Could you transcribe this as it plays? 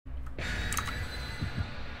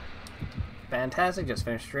Fantastic, just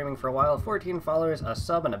finished streaming for a while. 14 followers, a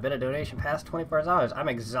sub, and a bit of donation past 24 hours. I'm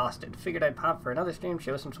exhausted. Figured I'd pop for another stream,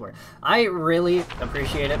 show some support. I really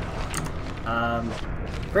appreciate it.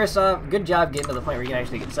 First off, good job getting to the point where you can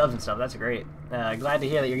actually get subs and stuff. That's great. Glad to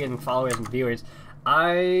hear that you're getting followers and viewers.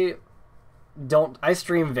 I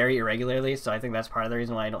stream very irregularly, so I think that's part of the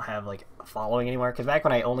reason why I don't have like a following anymore. Because back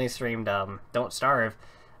when I only streamed Don't Starve,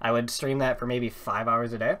 I would stream that for maybe 5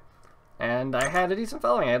 hours a day, and I had a decent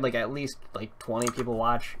following. I had like at least like 20 people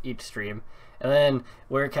watch each stream, and then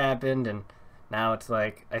work happened, and now it's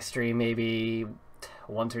like I stream maybe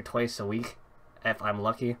once or twice a week if I'm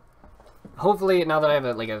lucky. Hopefully, now that I have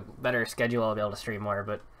a better schedule, I'll be able to stream more.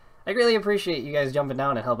 But I really appreciate you guys jumping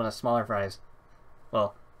down and helping us smaller fries.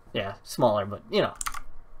 Well, yeah, smaller, but you know.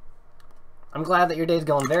 I'm glad that your day's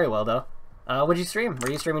going very well, though. What'd you stream?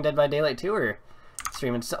 Were you streaming Dead by Daylight 2, or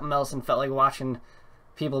streaming something else and felt like watching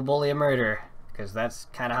people bully and murder? Because that's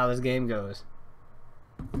kind of how this game goes.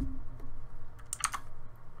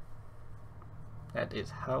 That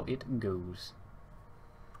is how it goes.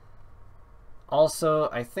 Also,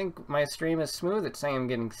 I think my stream is smooth. It's saying I'm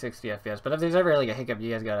getting 60 FPS, but if there's ever like a hiccup, you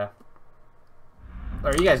guys gotta...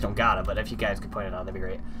 Or you guys don't gotta, but if you guys could point it out, that'd be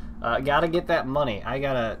great. Gotta get that money. I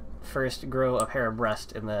gotta first grow a pair of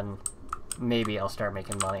breasts, and then maybe I'll start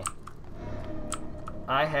making money.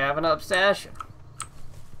 I have an obsession.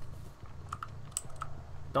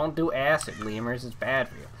 Don't do acid, lemurs. It's bad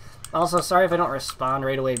for you. Also, sorry if I don't respond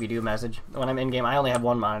right away if you do message. When I'm in-game, I only have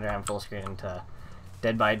one monitor. I'm full screen into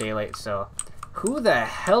Dead by Daylight, so... Who the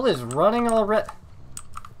hell is running already?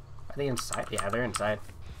 Are they inside? Yeah, they're inside.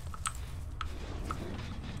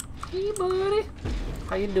 Hey, buddy.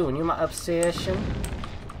 How you doing? You my obsession?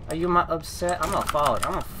 Are you my upset? I'm gonna follow you.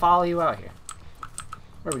 I'm gonna follow you out here.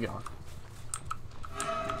 Where are we going?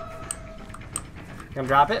 You gonna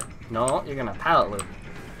drop it? No, you're gonna pallet loop.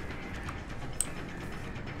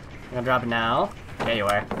 You gonna drop it now? Yeah, you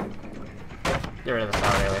are. Get rid of this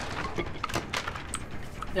power earlier.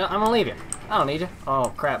 Yeah, I'm gonna leave you. I don't need you.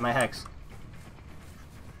 Oh crap, my hex.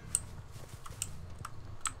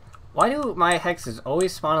 Why do my hexes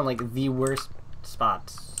always spawn in like the worst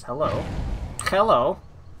spots? Hello? Hello?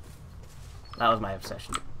 That was my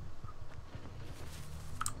obsession.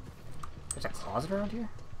 There's a closet around here?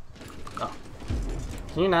 Oh.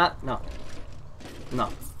 Can you not? No. No.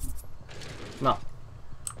 No.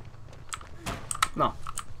 No.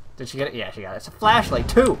 Did she get it? Yeah, she got it. It's a flashlight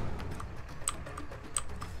too!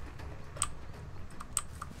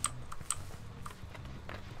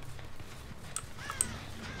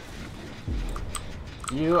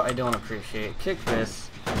 You, I don't appreciate. Kick this.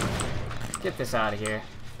 Get this out of here.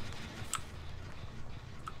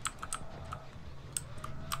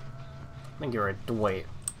 I think you're a Dwight.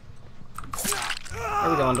 Where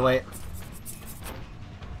are we going, Dwight?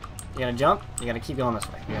 You gonna jump? You gotta keep going this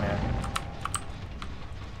way. You're gonna...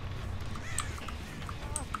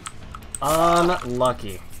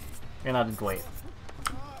 Unlucky. You're not a Dwight.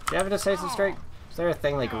 Do you have a decisive strike? Is there a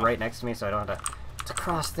thing like right next to me so I don't have to... It's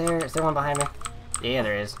across there. Is there one behind me? Yeah,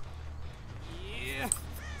 there is.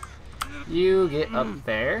 You get up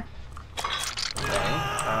there.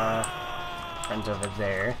 Okay. Friends over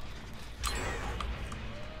there.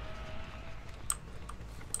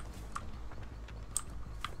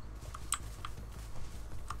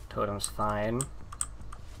 Totem's fine.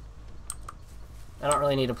 I don't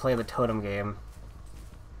really need to play the totem game.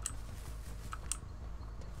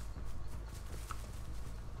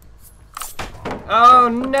 Oh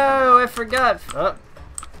no, I forgot. Oh.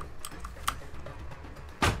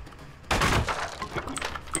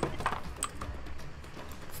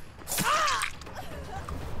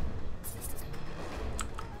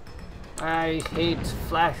 I hate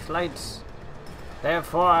flashlights.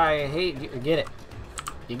 Therefore, I hate you. Get it.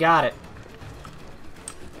 You got it.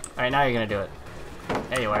 Alright, now you're gonna do it.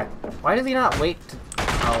 There you are. Why did he not wait to...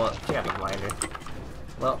 Oh, well, she got me blinder.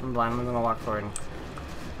 Well, I'm blind. I'm gonna walk forward.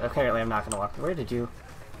 Apparently, I'm not gonna walk. Where did you...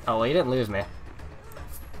 Oh, well, you didn't lose me.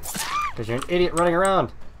 Because you're an idiot running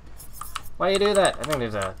around. Why do you do that? I think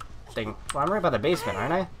there's a thing. Well, I'm right by the basement,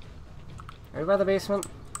 aren't I? Are we by the basement?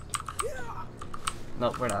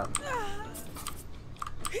 Nope, we're not.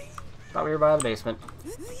 Thought we were by the basement.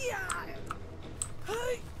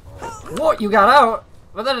 What? You got out?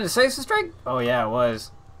 Was that a decisive strike? Oh, yeah, it was.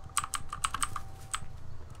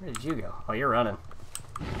 Where did you go? Oh, you're running.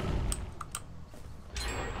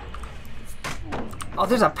 Oh,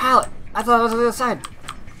 there's a pallet! I thought it was on the other side.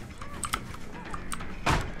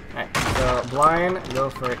 Alright, so blind, go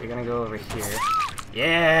for it. You're gonna go over here.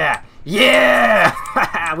 Yeah! Yeah!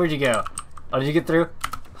 Where'd you go? Oh, did you get through?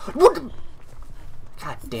 What?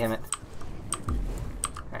 God damn it.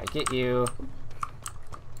 Alright, Alright, get you.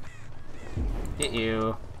 Get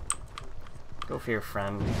you. Go for your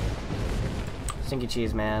friend. Stinky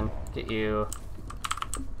cheese man. Get you.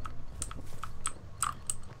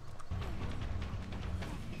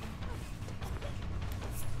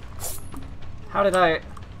 How did I...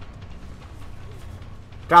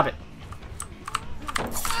 Drop it.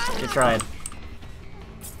 You tried.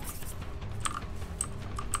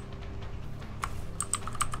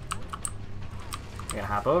 You gonna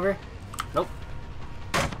hop over? Nope.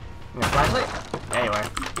 You got a flashlight? There you are.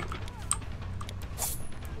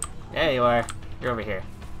 There you are. You're over here.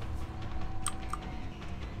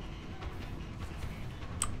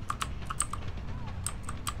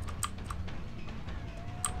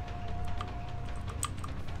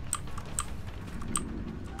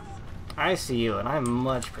 I see you, and I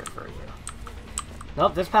much prefer you.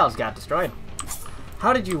 Nope, this pal's got destroyed.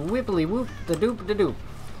 How did you whippily whoop the doop the doop?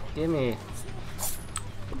 Give me...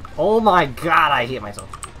 Oh my god, I hate myself.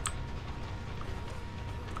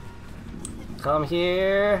 Come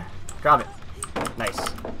here. Drop it. Nice.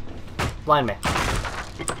 Blind me.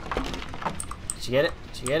 Did you get it?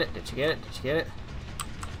 Did you get it? Did you get it? Did you get it?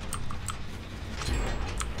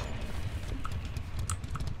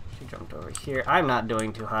 She jumped over here. I'm not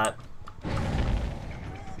doing too hot.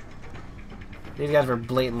 These guys were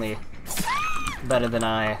blatantly better than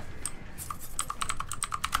I.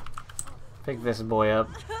 Pick this boy up.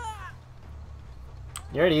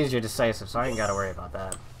 You already used your decisive, so I ain't gotta worry about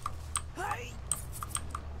that.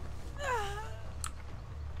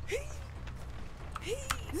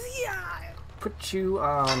 Put you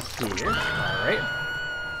on here. Alright.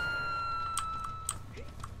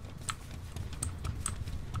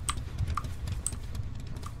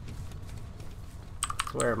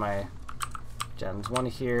 So where are my gems? One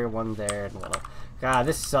here, one there, and one over. God,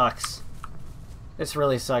 this sucks. This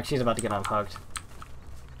really sucks. She's about to get unhooked.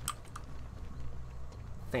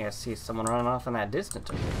 I think I see someone running off in that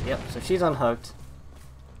distance over here. Yep, so she's unhooked.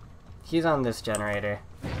 He's on this generator.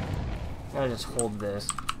 I'm gonna just hold this.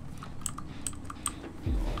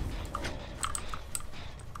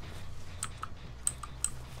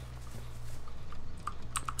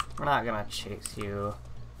 We're not gonna chase you.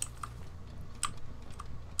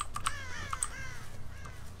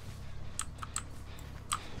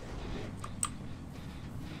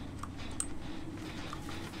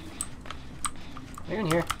 You're in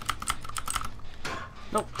here.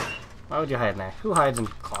 Nope. Why would you hide in there? Who hides in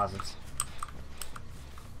closets?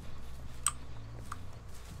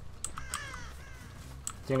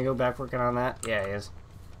 Is he gonna go back working on that? Yeah, he is.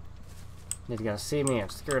 He's gonna see me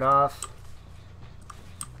and skirt off.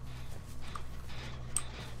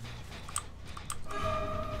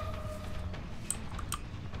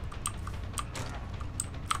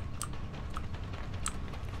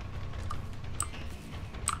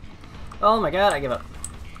 Oh my god, I give up.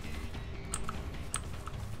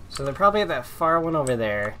 So they're probably at that far one over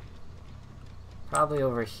there. Probably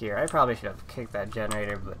over here. I probably should have kicked that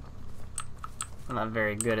generator, but I'm not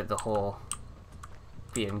very good at the whole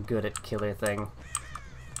being good at killer thing.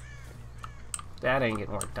 That ain't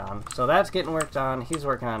getting worked on. So that's getting worked on. He's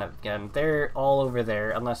working on it again. They're all over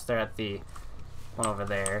there, unless they're at the one over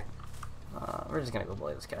there. We're just gonna go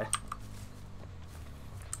bully this guy.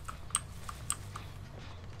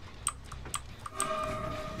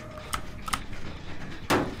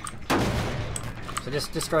 So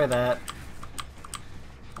just destroy that.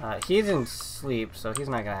 He's in sleep, so he's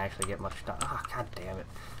not gonna actually get much done. Oh, god damn it.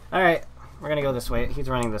 Alright, we're gonna go this way. He's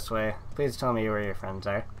running this way. Please tell me where your friends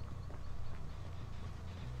are.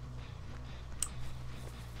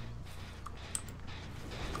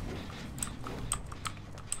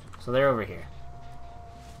 So they're over here.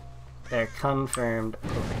 They're confirmed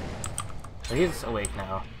over here. So he's awake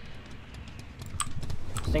now.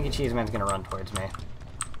 Stinky Cheese Man's gonna run towards me.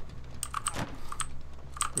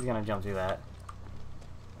 He's gonna jump through that.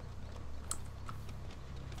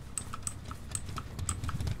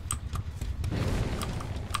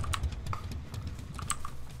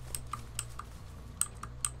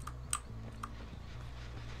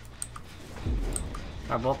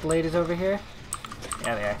 Are both the ladies over here?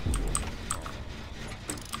 Yeah, they are.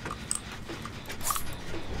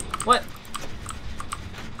 What?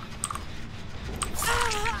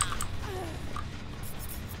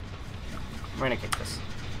 We're gonna kick this.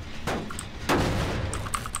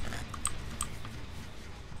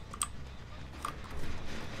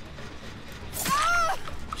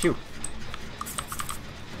 Shoot.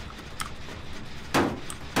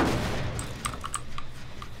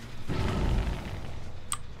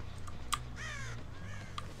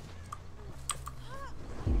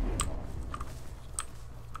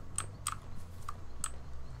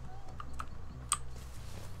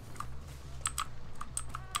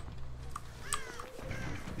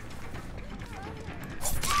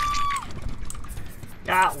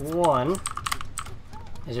 Got one.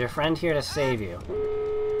 Is your friend here to save you?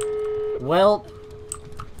 Well...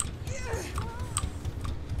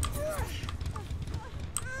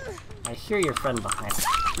 I hear your friend behind.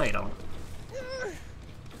 No, you don't.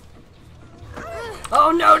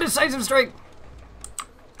 Oh no! Decisive strike!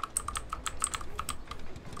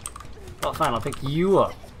 Well, fine, I'll pick you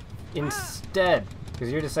up instead,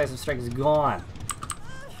 because your decisive strike is gone.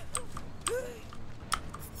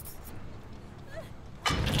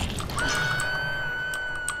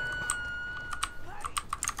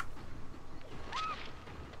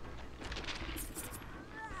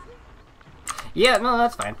 Yeah, no,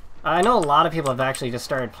 that's fine. I know a lot of people have actually just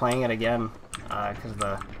started playing it again, because of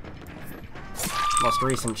the most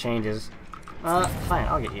recent changes. Fine,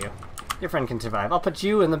 I'll get you. Your friend can survive. I'll put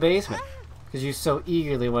you in the basement, because you so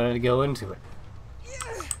eagerly wanted to go into it.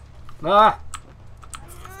 Ah!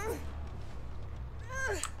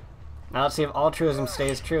 Now let's see if altruism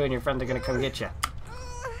stays true and your friends are gonna come get you.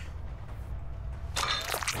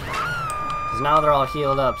 Because now they're all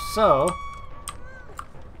healed up, so...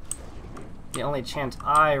 the only chance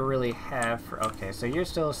I really have for... okay, so you're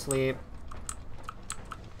still asleep.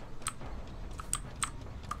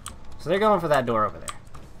 So they're going for that door over there.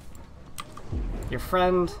 Your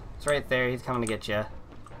friend is right there. He's coming to get you.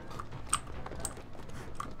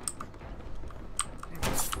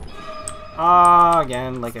 Ah,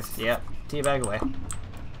 again, like a... yep, teabag away.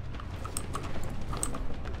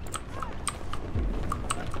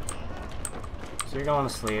 So you're going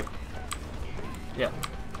to sleep. Yep.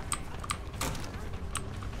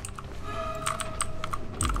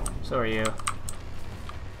 So are you.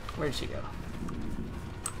 Where'd she go?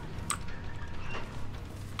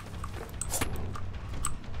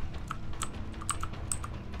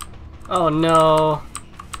 Oh no.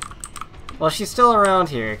 Well, she's still around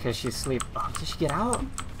here because she's asleep. Oh, did she get out?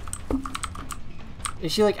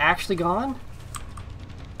 Is she like actually gone?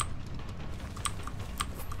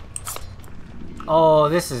 Oh,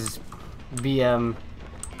 this is BM.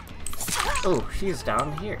 Oh, she's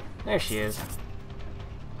down here. There she is.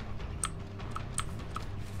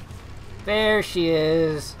 There she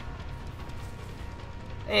is.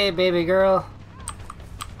 Hey, baby girl.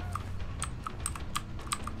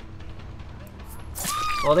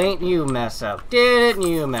 Well, didn't you mess up? Didn't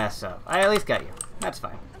you mess up? I at least got you. That's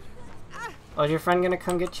fine. Oh, is your friend gonna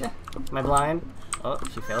come get you? Am I blind? Oh,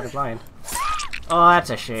 she failed her blind. Oh,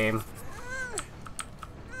 that's a shame.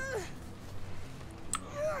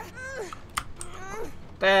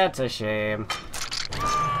 That's a shame.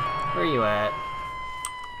 Where are you at?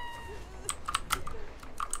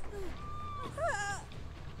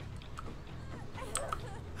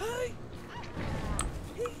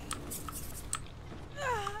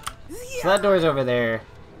 So that door's over there.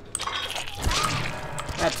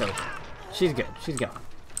 That's open. She's good. She's gone.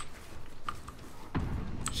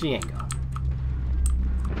 She ain't gone.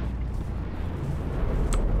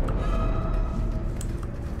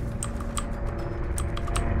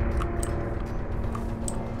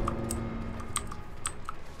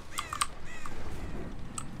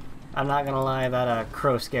 I'm not gonna lie, that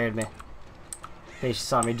crow scared me. They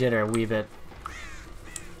saw me jitter a wee bit.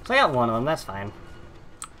 So I got one of them, that's fine.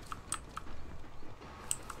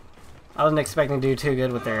 I wasn't expecting to do too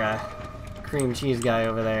good with their cream cheese guy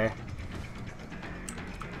over there.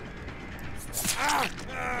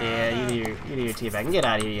 Yeah, you do your teabag and get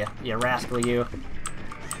out of here, you rascal, you.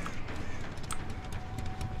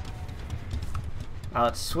 Now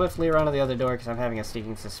let's swiftly run to the other door because I'm having a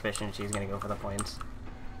sneaking suspicion she's gonna go for the points.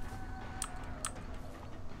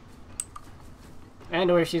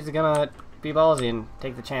 And or she's gonna be ballsy and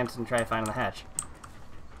take the chance and try finding the hatch.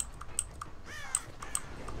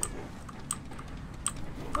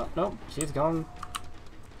 Oh, nope, she's going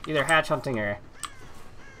either hatch hunting or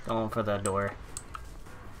going for the door.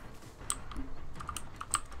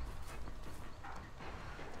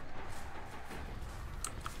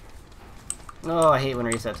 Oh, I hate when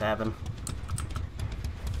resets happen.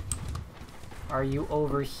 Are you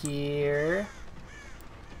over here?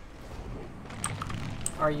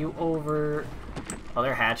 Are you over... oh,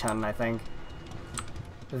 they're hatch hunting, I think.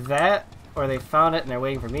 That, or they found it and they're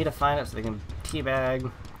waiting for me to find it so they can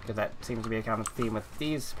teabag, because that seems to be a common theme with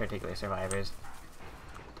these particular survivors.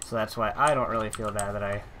 So that's why I don't really feel bad that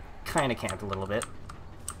I kind of camped a little bit.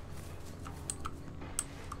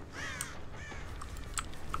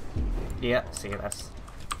 Yeah, see, that's...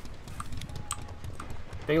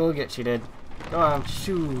 big ol' get she did. Go on,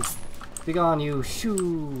 shoo! Be gone, you,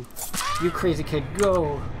 shoo! You crazy kid,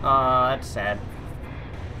 go! Aw, that's sad.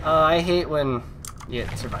 I hate when you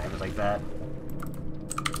get survivors like that.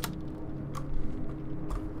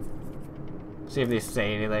 See if they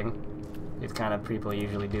say anything. These kind of people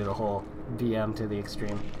usually do the whole DM to the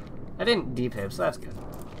extreme. I didn't deep hit, so that's good.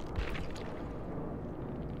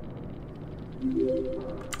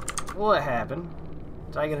 What happened?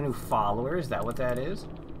 Did I get a new follower? Is that what that is?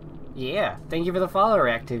 Yeah, thank you for the follower,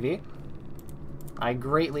 ActTV. I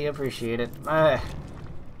greatly appreciate it.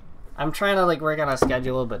 I'm trying to like work on a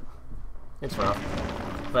schedule, but it's rough.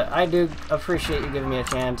 But I do appreciate you giving me a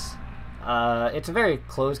chance. It's a very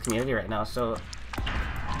closed community right now, so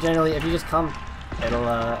generally if you just come, it'll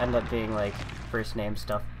end up being like first name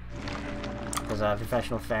stuff. Because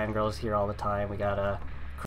professional fangirls here all the time. We got